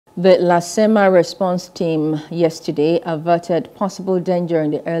The LASEMA Response Team yesterday averted possible danger in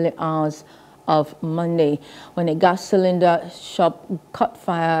the early hours of Monday when a gas cylinder shop caught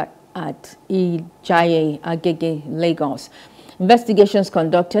fire at IJAIYE, AGEGE Lagos. Investigations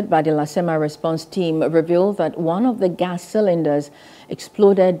conducted by the LASEMA Response Team revealed that one of the gas cylinders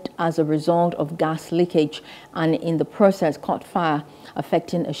exploded as a result of gas leakage and in the process caught fire,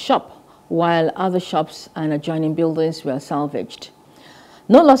 affecting a shop, while other shops and adjoining buildings were salvaged.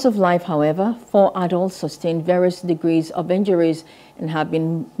 No loss of life, however. 4 adults sustained various degrees of injuries and have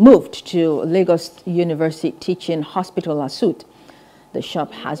been moved to Lagos University Teaching Hospital, Asut. The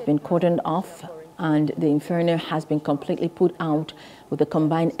shop has been cordoned off and the inferno has been completely put out with the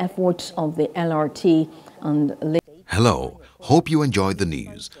combined efforts of the LRT and Hello, hope you enjoyed the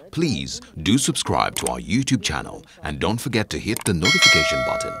news. Please do subscribe to our YouTube channel and don't forget to hit the notification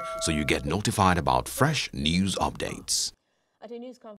button so you get notified about fresh news updates.